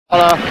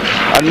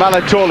And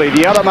Malatoli,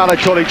 the other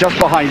Malatoli just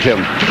behind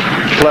him,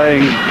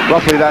 playing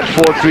roughly that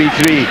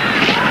 4-3-3.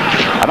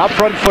 And up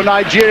front for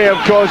Nigeria, of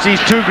course, these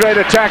two great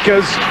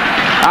attackers,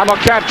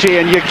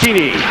 Amokachi and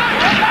Yekini.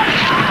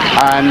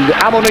 And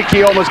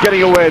Amoniki almost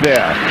getting away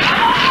there.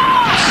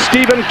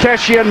 Stephen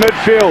Keshi in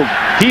midfield.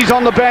 He's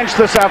on the bench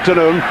this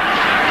afternoon.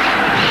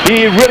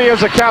 He really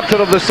is the captain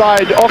of the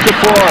side.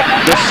 Okafor,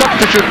 the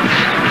substitute.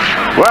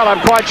 Well,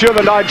 I'm quite sure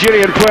the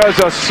Nigerian players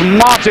are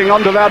smarting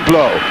under that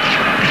blow.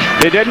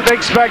 They didn't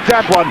expect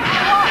that one.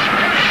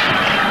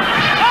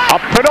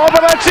 Up and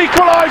over, that's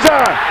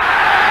equalizer!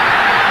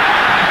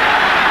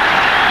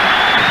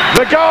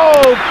 The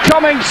goal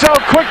coming so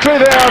quickly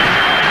there.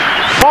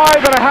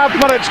 5.5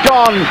 minutes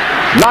gone.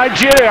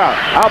 Nigeria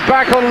are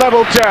back on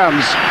level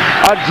terms.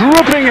 A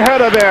drooping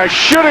header there,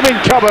 should have been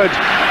covered.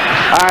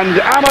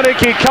 And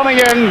Amoniki coming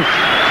in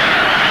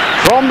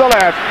from the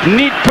left,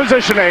 neat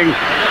positioning,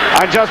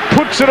 and just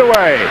puts it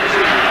away.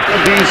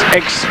 These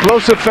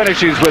explosive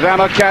finishes with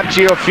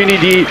Amokachi or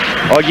Finidi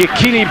or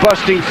Yekini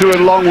busting through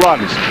in long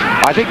runs.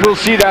 I think we'll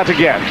see that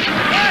again.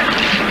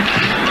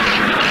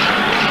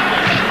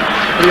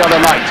 The other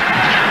night.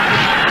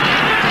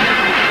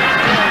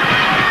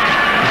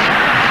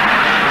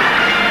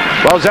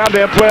 Well,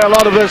 Zambia play a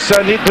lot of this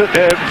neat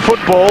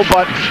football,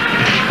 but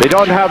they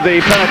don't have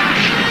the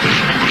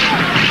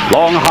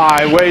long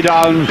high, way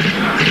down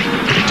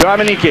to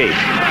Amoniki.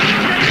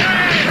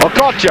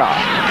 Okocha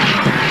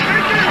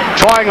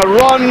trying a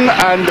run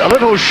and a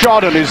little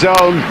shot on his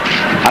own,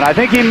 and I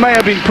think he may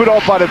have been put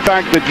off by the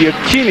fact that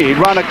Yekini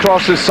ran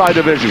across his side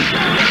of vision.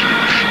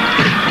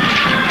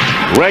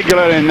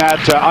 Regular in that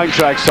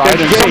Eintracht side,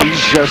 and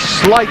gauge, a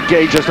slight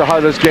gauge as to how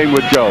this game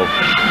would go.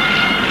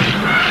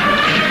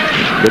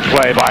 Good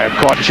play by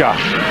Okocha.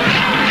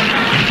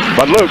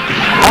 But look,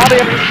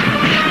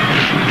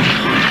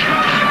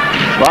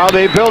 well,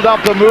 they build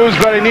up the moves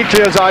very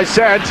neatly, as I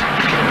said.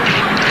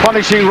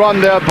 Punishing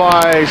run there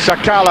by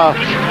Sakala.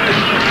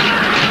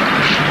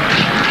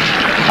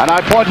 And I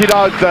pointed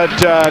out that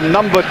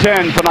number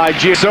 10 for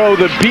Nigeria. So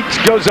the beat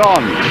goes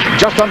on.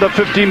 Just under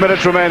 15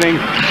 minutes remaining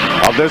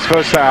of this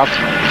first half.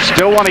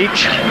 Still one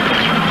each.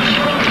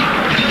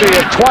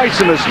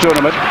 Twice in this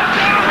tournament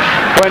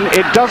when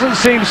it doesn't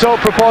seem so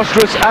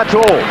preposterous at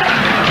all.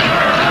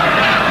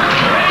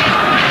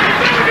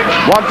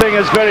 One thing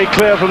is very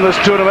clear from this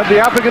tournament: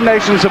 the African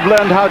nations have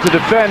learned how to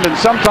defend, and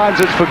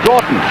sometimes it's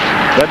forgotten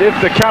that if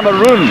the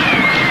Cameroon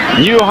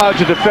knew how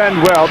to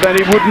defend well, then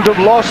he wouldn't have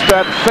lost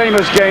that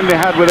famous game they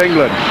had with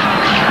England.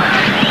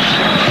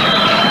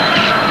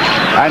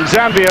 And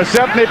Zambia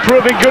certainly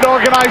proving good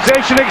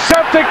organization,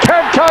 except they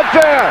can't cut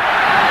there.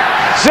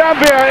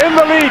 Zambia in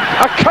the lead,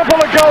 a couple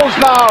of goals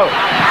now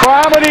for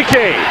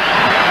Amoniki.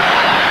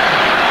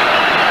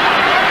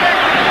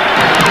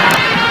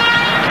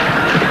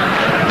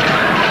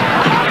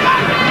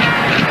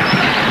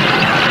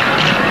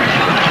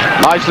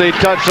 Nicely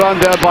touched on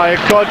there by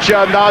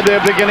Okocha. Now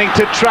they're beginning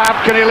to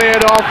trap. Can he lay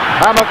it off?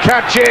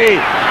 Amokachi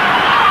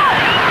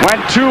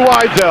went too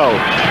wide though.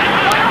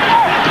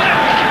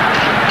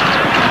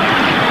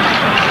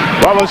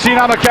 Well, we've seen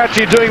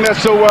Amokachi doing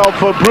this so well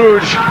for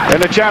Bruges in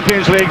the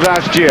Champions League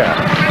last year.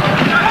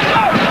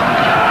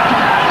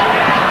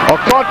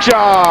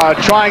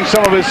 Okocha trying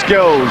some of his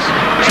skills.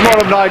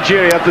 Small of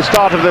Nigeria at the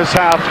start of this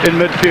half in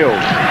midfield.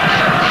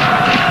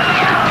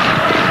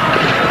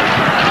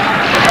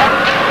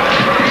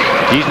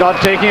 He's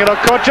not taking it.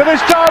 Okocha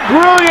this time,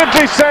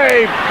 brilliantly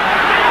saved.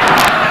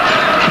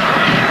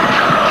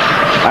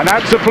 And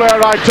that's the player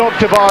I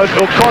talked about,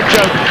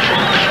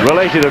 Okocha.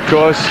 Related, of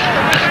course.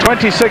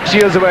 26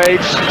 years of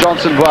age,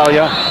 Johnson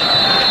Bwalia.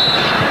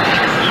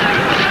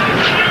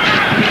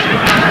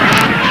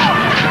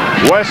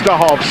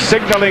 Westerhoff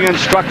signaling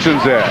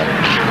instructions there.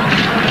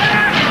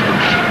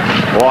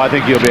 Oh, I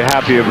think you'll be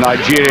happy if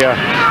Nigeria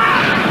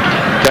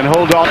can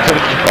hold on to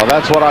it. Well,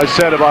 that's what I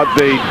said about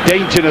the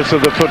daintiness of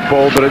the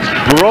football, but it's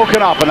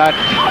broken up in that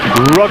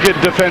rugged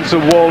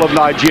defensive wall of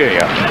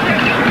Nigeria.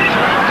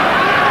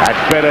 That's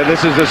better.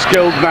 This is the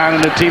skilled man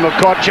in the team.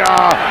 Okocha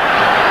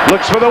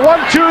looks for the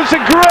 1-2. It's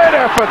a great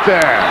effort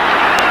there.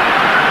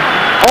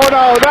 Oh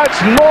no, that's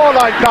more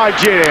like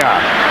Nigeria.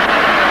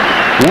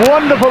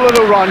 Wonderful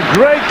little run,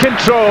 great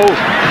control.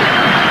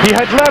 He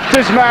had left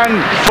his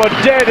man for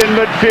dead in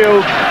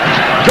midfield,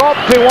 got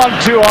the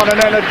 1-2 on,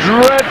 and then a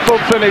dreadful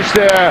finish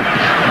there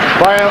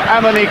by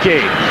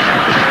Amoniki.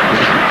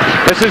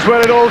 This is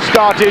where it all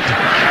started.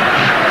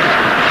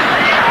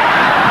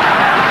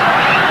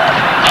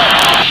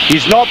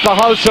 He's not the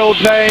household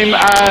name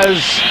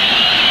as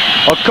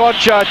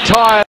Okocha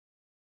tired.